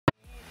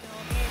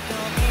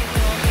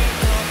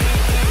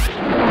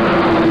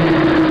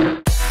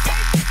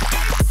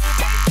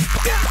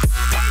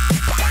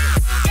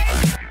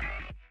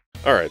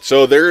Alright,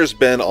 so there's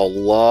been a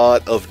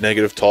lot of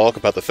negative talk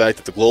about the fact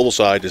that the global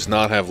side does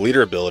not have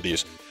leader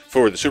abilities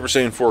for the Super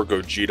Saiyan 4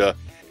 Gogeta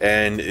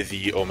and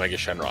the Omega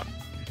Shenron.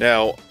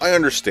 Now, I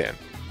understand,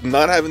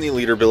 not having the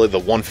leader ability, the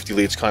 150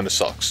 leads kind of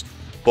sucks,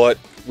 but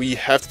we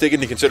have to take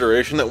into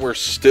consideration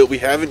that we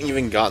haven't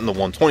even gotten the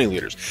 120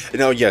 leaders. And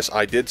now, yes,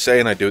 I did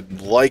say, and I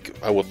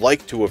would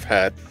like to have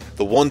had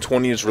the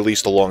 120s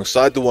released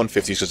alongside the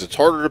 150s, because it's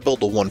harder to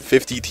build a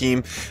 150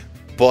 team,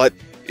 but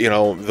you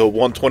know, the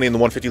 120 and the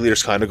 150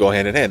 leaders kind of go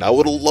hand in hand. I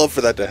would have loved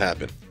for that to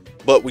happen,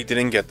 but we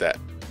didn't get that.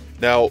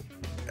 Now,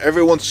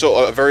 everyone's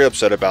so very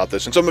upset about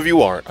this, and some of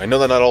you aren't. I know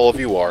that not all of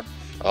you are.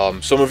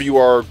 Some of you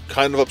are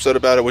kind of upset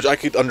about it, which I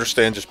could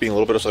understand, just being a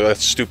little bit of like,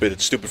 that's stupid.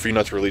 It's stupid for you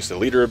not to release the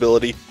leader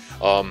ability.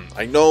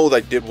 I know that I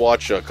did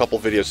watch a couple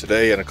videos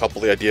today, and a couple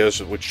of the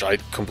ideas which I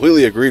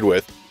completely agreed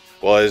with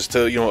was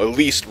to, you know, at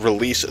least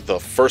release the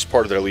first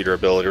part of their leader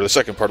ability, or the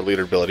second part of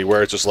leader ability,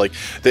 where it's just like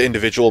the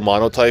individual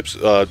monotypes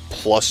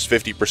plus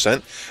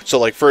 50%. So,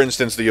 like, for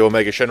instance, the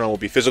Omega Shenron will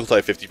be physical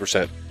type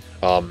 50%.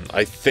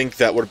 I think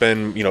that would have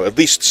been, you know, at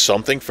least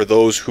something for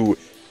those who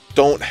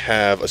don't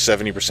have a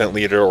 70%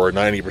 leader or a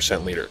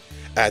 90% leader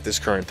at this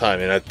current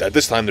time. And at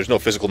this time, there's no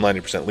physical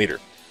 90% leader.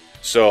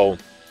 So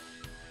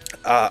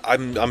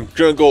I'm going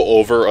to go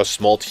over a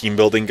small team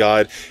building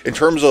guide in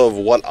terms of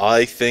what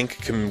I think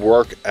can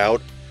work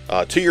out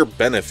to your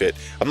benefit.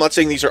 I'm not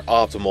saying these are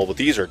optimal, but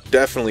these are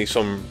definitely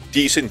some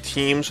decent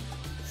teams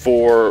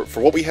for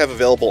what we have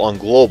available on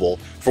global,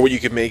 for what you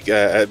could make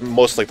at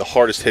most like the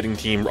hardest hitting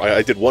team.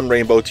 I did one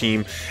rainbow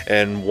team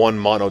and one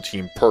mono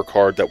team per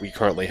card that we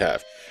currently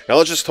have. Now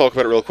let's just talk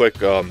about it real quick.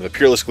 The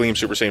Peerless Gleam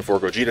Super Saiyan 4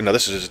 Gogeta. Now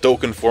this is his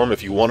Dokkan form.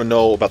 If you want to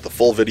know about the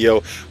full video,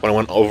 when I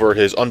went over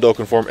his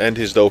Undokkan form and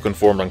his Dokkan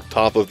form on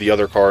top of the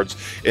other cards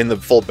in the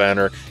full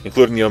banner,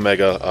 including the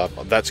Omega,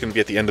 that's going to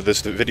be at the end of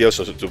this video,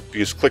 so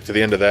just click to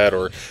the end of that,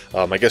 or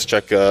I guess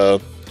check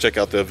out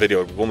the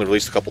video. It only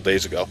released a couple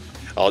days ago.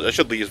 I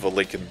should leave a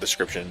link in the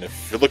description.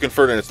 If you're looking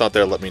for it and it's not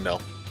there, let me know.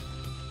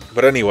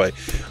 But anyway,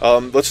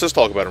 let's just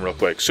talk about him real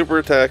quick. Super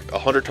attack,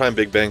 100-time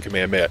Big Bang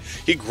Kamehameha.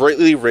 He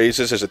greatly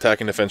raises his attack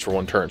and defense for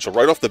one turn. So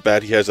right off the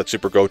bat, he has that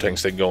Super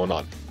Gotenks thing going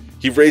on.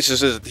 He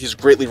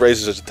greatly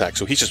raises his attack,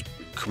 so he's just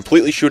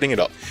completely shooting it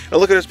up. Now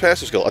look at his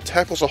passive skill.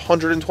 Attack plus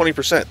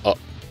 120% up.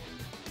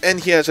 And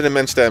he has an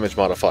immense damage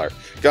modifier.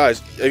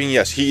 Guys, I mean,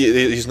 yes,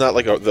 he's not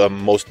like the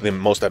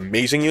most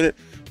amazing unit,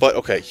 but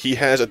okay, he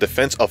has a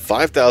defense of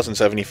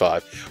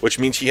 5,075, which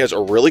means he has a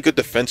really good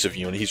defensive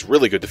unit. He's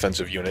really good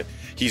defensive unit.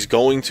 He's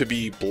going to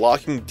be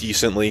blocking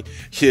decently.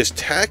 His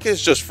attack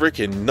is just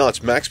freaking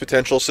nuts. Max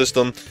potential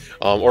system,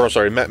 or I'm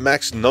sorry,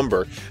 max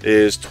number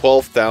is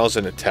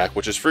 12,000 attack,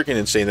 which is freaking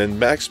insane. And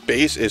max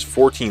base is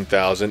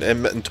 14,000,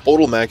 and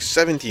total max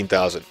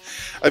 17,000.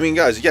 I mean,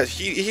 guys, yes,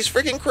 he's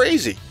freaking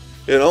crazy.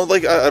 You know,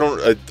 like,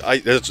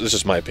 this is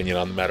just my opinion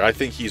on the matter. I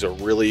think he's a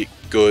really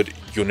good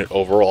unit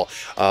overall.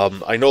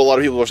 I know a lot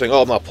of people are saying,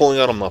 oh, I'm not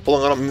pulling on him,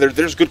 I mean,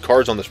 there's good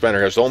cards on this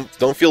banner, guys.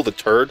 Don't feel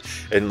deterred,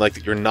 and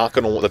like, you're not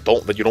going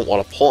to, that you don't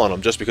want to pull on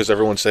them just because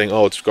everyone's saying,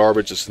 oh, it's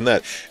garbage, this and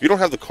that. If you don't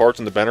have the cards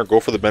on the banner, go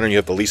for the banner, and you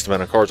have the least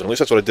amount of cards, and at least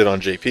that's what I did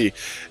on JP,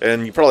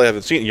 and you probably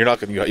haven't seen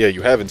it. Yeah,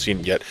 you haven't seen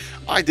it yet.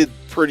 I did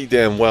pretty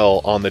damn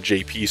well on the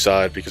JP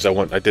side because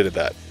I did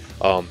that.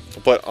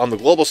 But on the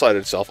global side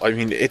itself, I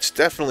mean, it's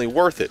definitely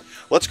worth it.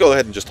 Let's go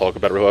ahead and just talk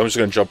about it. I'm just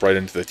going to jump right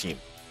into the team.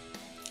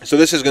 So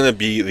this is going to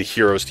be the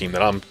Heroes team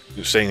that I'm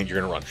saying that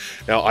you're going to run.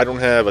 Now, I don't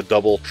have a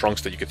double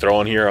Trunks that you could throw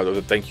on here, other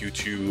than thank you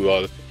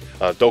to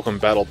Dokkan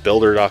Battle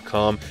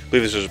Builder.com. I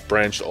believe this is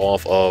branched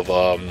off of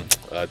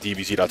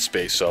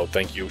DBZ.space, so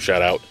thank you,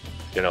 shout out.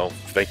 You know,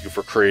 thank you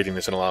for creating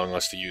this and allowing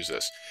us to use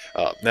this.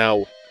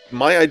 Now,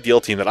 my ideal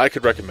team that I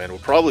could recommend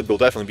will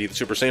definitely be the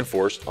Super Saiyan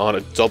 4s on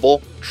a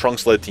double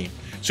Trunks-led team.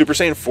 Super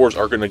Saiyan 4s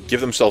are going to give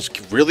themselves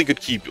really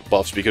good ki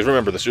buffs, because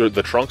remember,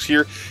 the Trunks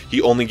here,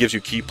 he only gives you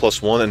ki plus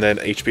 1 and then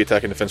HP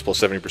attack and defense plus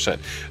 70%.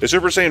 The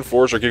Super Saiyan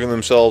 4s are giving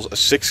themselves a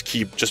 6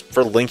 ki just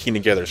for linking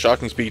together.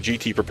 Shocking Speed,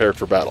 GT, prepared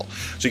for battle.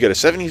 So you get a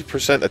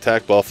 70%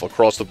 attack buff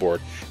across the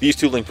board. These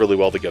two link really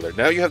well together.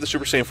 Now you have the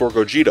Super Saiyan 4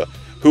 Gogeta,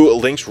 who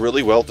links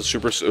really well with the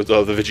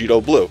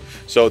Vegito Blue.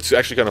 So it's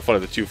actually kind of funny,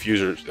 the two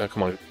fusers,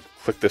 come on,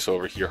 click this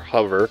over here,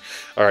 hover.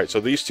 Alright, so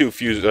these two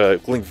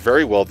link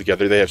very well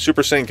together. They have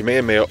Super Saiyan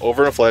Kamehameha,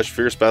 Over in a Flash,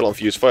 Fierce Battle, and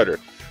Fuse Fighter.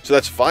 So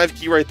that's 5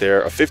 ki right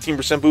there, a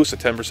 15% boost, a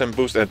 10%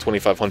 boost, and a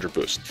 2,500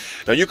 boost.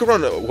 Now you can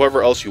run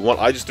whoever else you want.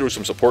 I just threw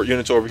some support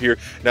units over here.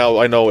 Now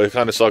I know it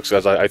kind of sucks,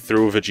 as I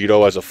threw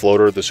Vegito as a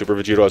floater, the Super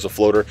Vegito as a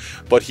floater,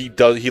 but he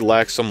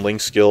lacks some link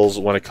skills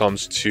when it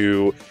comes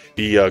to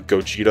the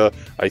Gogeta.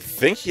 I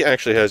think he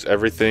actually has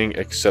everything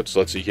except, so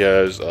let's see, he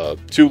has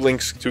 2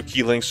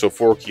 key links, so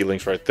 4 key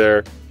links right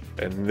there.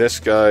 And this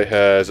guy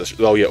has,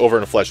 oh yeah, Over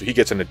in a Flash, so he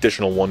gets an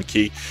additional 1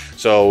 key.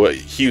 So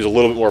he's a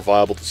little bit more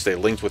viable to stay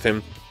linked with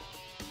him.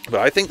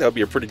 But I think that would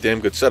be a pretty damn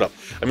good setup.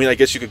 I mean, I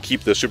guess you could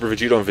keep the Super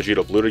Vegito and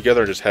Vegito Blue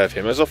together and just have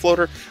him as a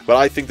floater, but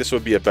I think this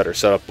would be a better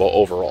setup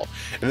overall.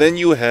 And then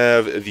you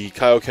have the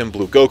Kaioken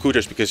Blue Goku,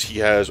 just because he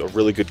has a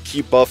really good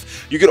ki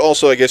buff. You could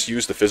also, I guess,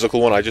 use the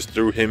physical one. I just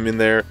threw him in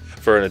there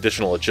for an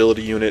additional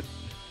agility unit.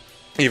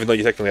 Even though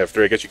you technically have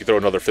 3, I guess you could throw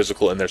another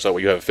physical in there so that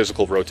way you have a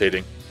physical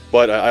rotating.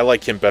 But I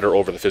like him better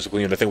over the physical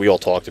unit. I think we all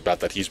talked about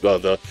that. He's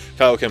the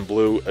Kaioken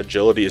Blue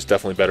agility is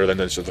definitely better than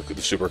the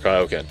Super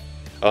Kaioken.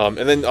 And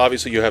then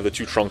obviously you have the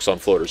 2 Trunks on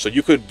floaters, so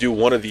you could do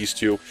one of these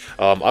two.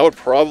 I would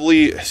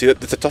probably see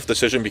that it's a tough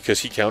decision because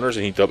he counters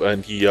and he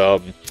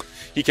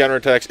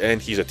counterattacks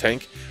and he's a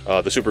tank,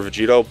 the Super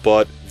Vegito.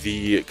 But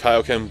the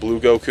Kaioken Blue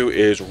Goku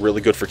is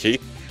really good for ki.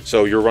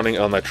 So you're running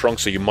on that trunk,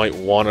 so you might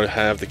want to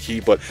have the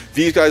ki. But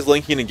these guys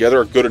linking together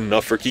are good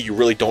enough for ki. You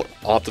really don't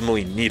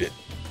optimally need it.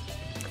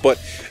 But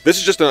this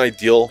is just an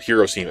ideal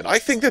hero team, and I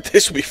think that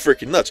this would be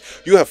freaking nuts.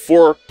 You have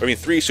 3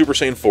 Super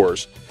Saiyan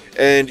 4s,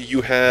 and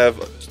you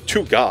have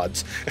 2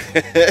 gods,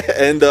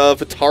 and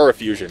Vitara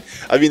Fusion.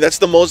 I mean, that's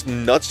the most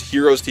nuts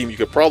heroes team you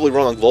could probably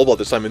run on Global at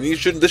this time, and this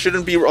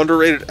shouldn't be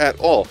underrated at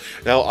all.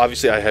 Now,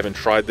 obviously, I haven't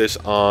tried this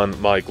on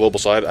my Global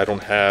side. I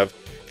don't have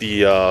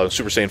the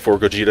Super Saiyan 4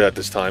 Gogeta at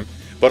this time.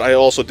 But I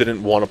also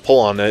didn't want to pull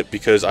on it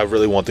because I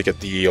really want to get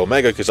the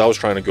Omega, because I was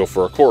trying to go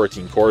for a Korra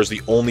team. Korra is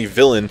the only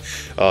villain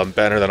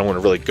banner that I want to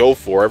really go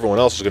for. Everyone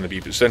else is going to be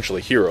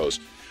essentially heroes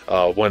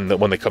when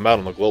they come out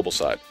on the global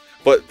side.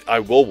 But I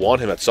will want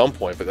him at some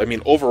point. But I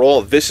mean,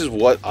 overall, this is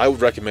what I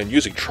would recommend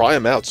using. Try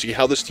him out, see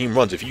how this team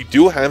runs. If you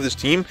do have this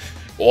team,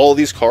 all of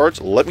these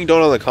cards, let me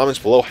know in the comments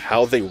below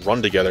how they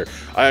run together.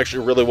 I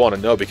actually really want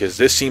to know, because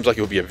this seems like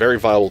it would be a very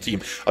viable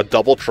team. A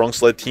double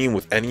Trunks led team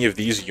with any of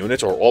these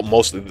units, or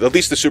almost, at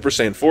least the Super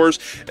Saiyan 4s,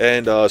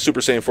 and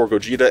Super Saiyan 4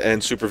 Gogeta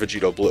and Super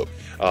Vegito Blue.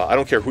 I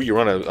don't care who you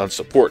run on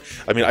support.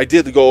 I mean, I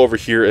did go over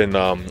here and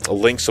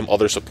link some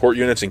other support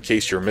units in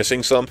case you're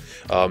missing some.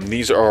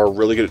 These are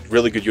really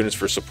good units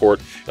for support.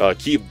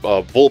 Ki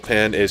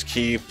Bullpen is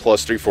ki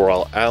 +3 for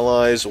all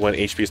allies when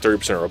HP is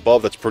 30% or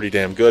above. That's pretty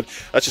damn good.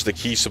 That's just a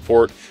ki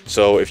support.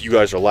 So if you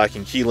guys are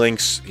lacking key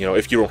links, you know,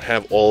 if you don't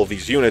have all of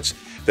these units,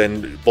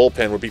 then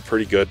Bullpen would be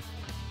pretty good.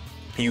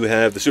 You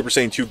have the Super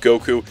Saiyan 2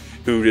 Goku,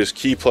 who is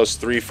ki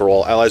 +3 for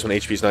all allies when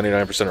HP is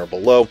 99% or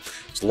below.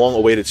 It's a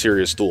long-awaited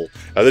serious duel.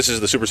 Now, this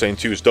is the Super Saiyan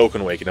 2's Dokkan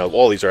Awaken. Now,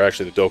 all these are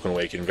actually the Dokkan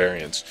Awaken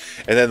variants.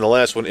 And then the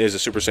last one is the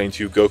Super Saiyan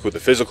 2 Goku, the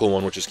physical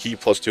one, which is ki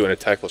 +2 and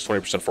attack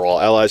 +20% for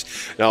all allies.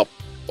 Now,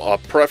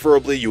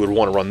 preferably, you would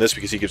want to run this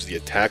because he gives the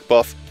attack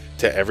buff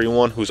to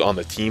everyone who's on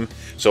the team.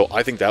 So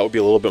I think that would be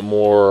a little bit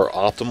more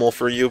optimal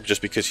for you,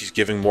 just because he's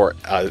giving more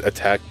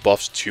attack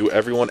buffs to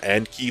everyone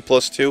and ki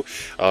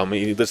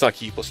 +2. That's not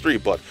ki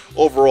 +3, but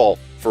overall,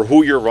 for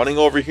who you're running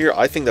over here,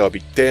 I think that would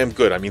be damn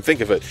good. I mean,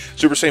 think of it.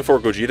 Super Saiyan 4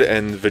 Gogeta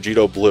and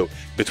Vegito Blue.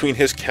 Between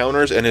his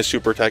counters and his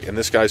super attack, and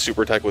this guy's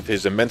super attack with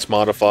his immense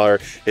modifier,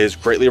 his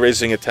greatly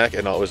raising attack,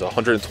 and it was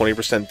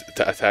 120%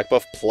 attack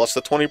buff plus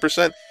the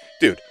 20%.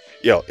 Dude,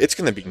 yo, it's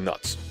going to be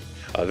nuts.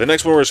 The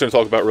next one we're just going to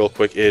talk about real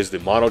quick is the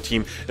mono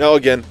team. Now,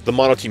 again, the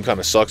mono team kind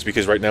of sucks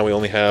because right now we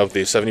only have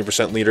the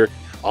 70% leader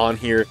on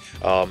here.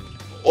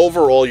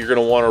 Overall, you're going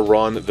to want to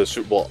run the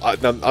Super Bowl.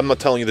 Now, I'm not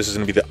telling you this is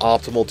going to be the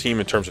optimal team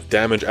in terms of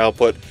damage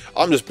output.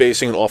 I'm just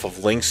basing it off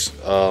of Link's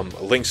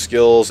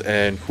skills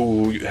and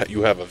who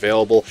you have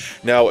available.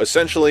 Now,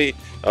 essentially,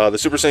 the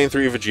Super Saiyan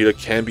 3 Vegeta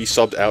can be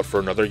subbed out for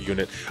another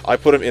unit. I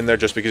put him in there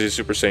just because he's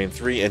Super Saiyan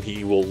 3 and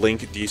he will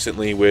link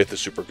decently with the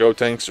Super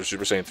Gotenks or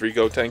Super Saiyan 3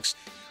 Gotenks.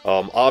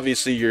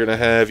 Obviously, you're going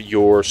to have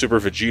your Super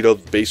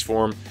Vegito base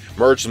form,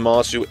 Merged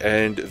Zamasu,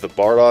 and the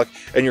Bardock,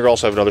 and you're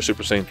also have another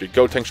Super Saiyan 3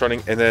 Gotenks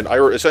running. And then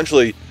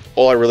essentially,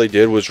 all I really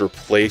did was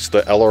replace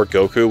the LR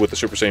Goku with the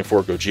Super Saiyan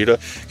 4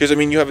 Gogeta, because I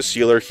mean, you have a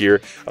sealer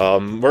here.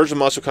 Merged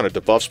Zamasu kind of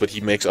debuffs, but he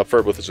makes up for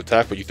it with his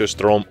attack, but you just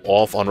throw him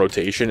off on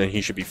rotation and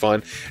he should be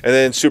fine. And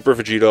then Super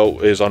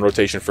Vegito is on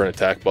rotation for an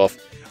attack buff.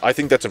 I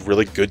think that's a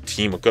really good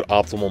team, a good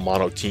optimal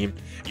mono team.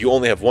 You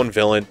only have one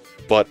villain,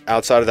 but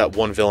outside of that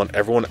one villain,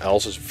 everyone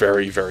else is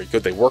very, very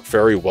good. They work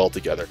very well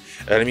together.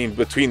 And I mean,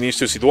 between these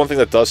two, see, the one thing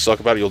that does suck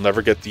about it, you'll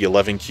never get the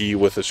 11 key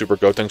with the Super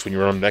Gotenks when you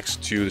run them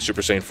next to the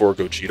Super Saiyan 4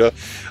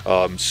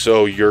 Gogeta.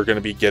 So you're going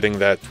to be getting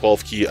that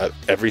 12 key at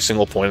every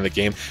single point in the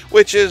game,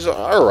 which is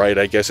alright,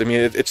 I guess. I mean,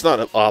 it's not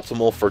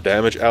optimal for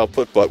damage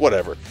output, but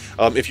whatever.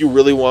 If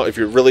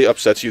it really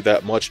upsets you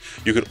that much,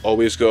 you could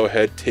always go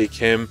ahead, take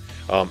him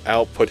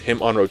out, put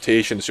him on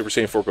rotation, the Super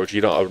Saiyan 4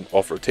 Gogeta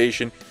off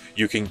rotation.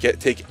 You can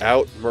take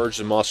out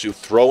Merged Zamasu,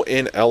 throw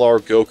in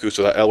LR Goku,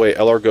 so that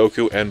LR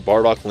Goku and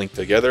Bardock link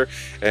together,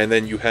 and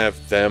then you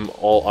have them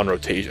all on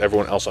rotation,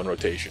 everyone else on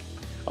rotation.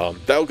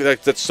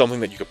 That's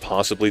something that you could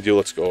possibly do.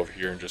 Let's go over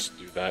here and just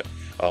do that.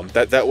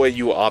 That way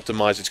you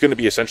optimize. It's going to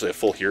be essentially a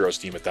full Heroes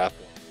team at that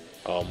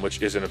point,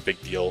 which isn't a big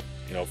deal,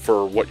 you know,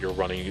 for what you're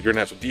running. You're going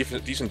to have some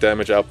decent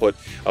damage output.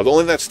 The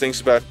only thing that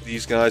stinks about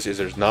these guys is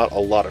there's not a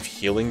lot of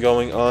healing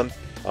going on.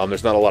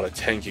 There's not a lot of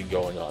tanking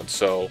going on.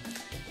 So,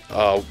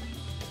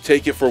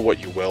 take it for what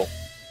you will.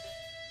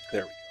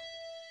 There we go.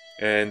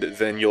 And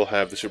then you'll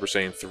have the Super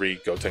Saiyan 3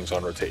 Gotenks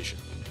on rotation.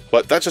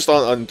 But that's just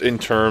in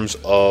terms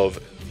of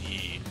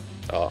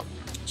the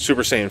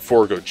Super Saiyan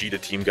 4 Gogeta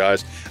team,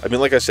 guys. I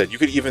mean, like I said, you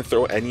could even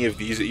throw any of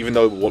these, even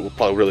though it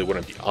probably really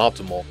wouldn't be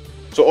optimal.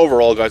 So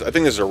overall, guys, I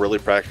think this is a really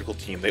practical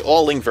team. They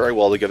all link very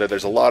well together.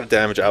 There's a lot of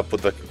damage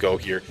output that could go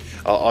here.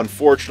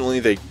 Unfortunately,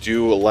 they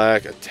do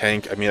lack a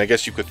tank. I mean, I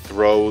guess you could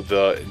throw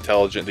the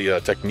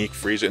Technique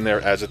Freeze in there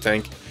as a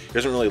tank. It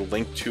doesn't really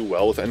link too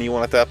well with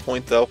anyone at that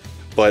point, though.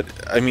 But,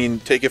 I mean,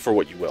 take it for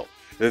what you will.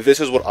 This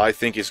is what I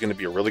think is going to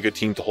be a really good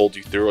team to hold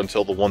you through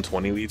until the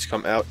 120 leads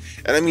come out.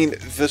 And, I mean,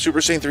 the Super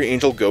Saiyan 3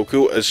 Angel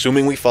Goku,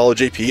 assuming we follow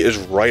JP, is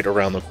right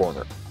around the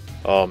corner.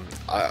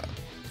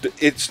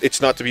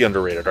 It's not to be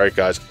underrated, alright,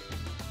 guys?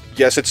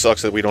 Yes, it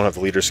sucks that we don't have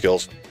the leader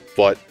skills,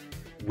 but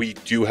we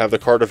do have the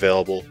card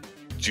available,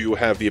 do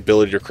have the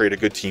ability to create a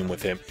good team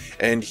with him,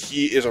 and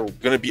he is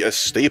going to be a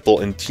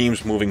staple in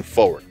teams moving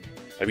forward.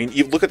 I mean,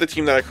 you look at the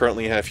team that I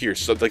currently have here.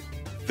 So, like,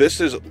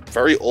 this is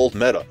very old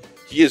meta.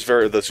 The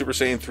Super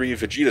Saiyan 3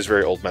 Vegeta is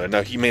very old meta.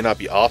 Now, he may not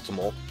be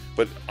optimal,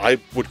 but I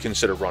would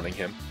consider running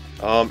him.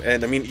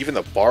 And, I mean, even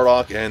the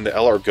Bardock and the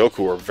LR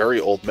Goku are very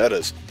old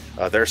metas.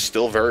 They're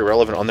still very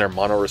relevant on their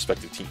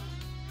mono-respective team.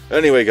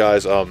 Anyway,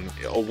 guys,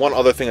 one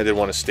other thing I did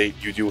want to state,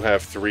 you do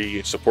have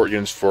 3 support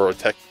units for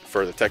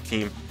the tech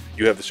team.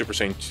 You have the Super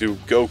Saiyan 2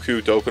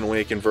 Goku, Dokkan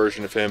Awakened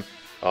version of him.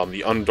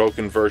 The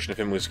Undoken version of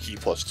him was Ki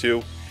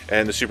 +2.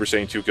 And the Super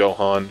Saiyan 2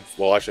 Gohan,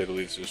 well, actually, I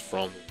believe this is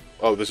from...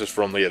 Oh, this is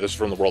from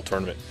the World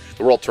Tournament.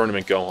 The World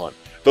Tournament Gohan.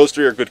 Those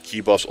 3 are good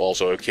key buffs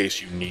also, in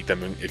case you need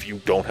them, if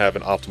you don't have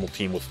an optimal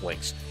team with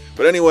links.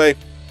 But anyway...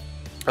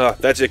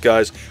 that's it,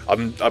 guys.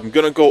 I'm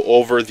gonna go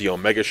over the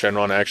Omega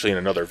Shenron actually in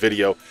another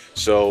video,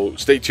 so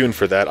stay tuned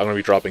for that. I'm gonna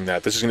be dropping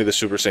that. This is gonna be the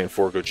Super Saiyan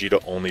 4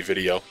 Gogeta only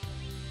video.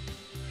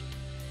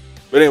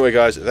 But anyway,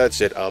 guys, that's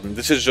it. I'm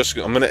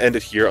gonna end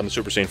it here on the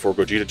Super Saiyan 4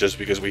 Gogeta just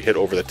because we hit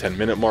over the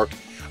 10-minute mark.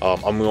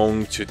 I'm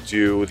going to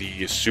do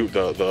the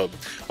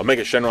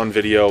Omega Shenron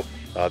video.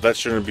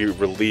 That's going to be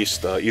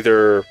released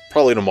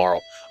probably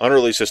tomorrow. I'm going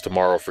to release this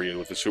tomorrow for you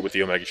with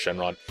the Omega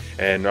Shenron,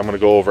 and I'm going to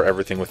go over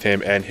everything with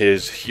him and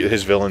his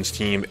villains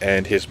team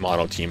and his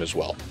mono team as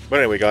well. But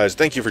anyway, guys,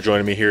 thank you for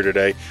joining me here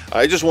today.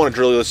 I just want to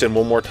drill this in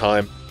one more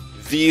time.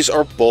 These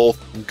are both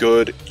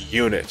good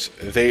units.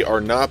 They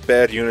are not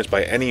bad units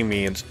by any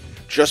means.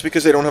 Just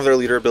because they don't have their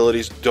leader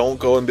abilities, don't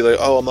go and be like,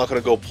 oh, I'm not going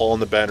to go pull on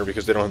the banner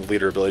because they don't have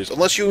leader abilities.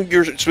 Unless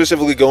you're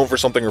specifically going for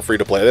something or free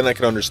to play, then I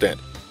can understand.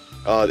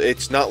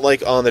 It's not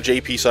like on the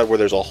JP side where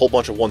there's a whole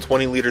bunch of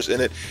 120 leaders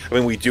in it. I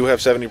mean, we do have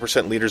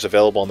 70% leaders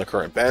available on the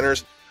current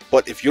banners,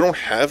 but if you don't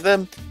have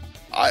them,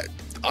 I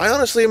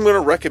honestly am going to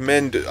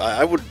recommend,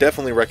 I would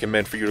definitely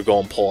recommend for you to go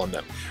and pull on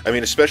them. I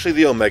mean, especially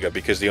the Omega,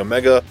 because the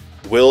Omega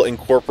will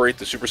incorporate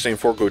the Super Saiyan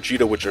 4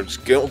 Gogeta, which is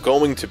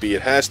going to be,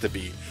 it has to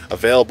be,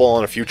 available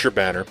on a future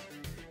banner.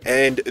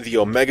 And the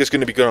Omega is going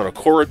to be good on a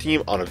Korra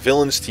team, on a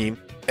Villains team,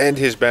 and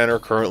his banner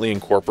currently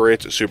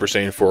incorporates Super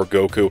Saiyan 4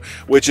 Goku,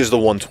 which is the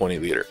 120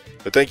 leader.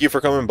 But thank you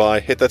for coming by,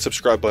 hit that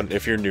subscribe button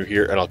if you're new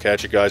here, and I'll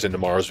catch you guys in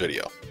tomorrow's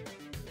video.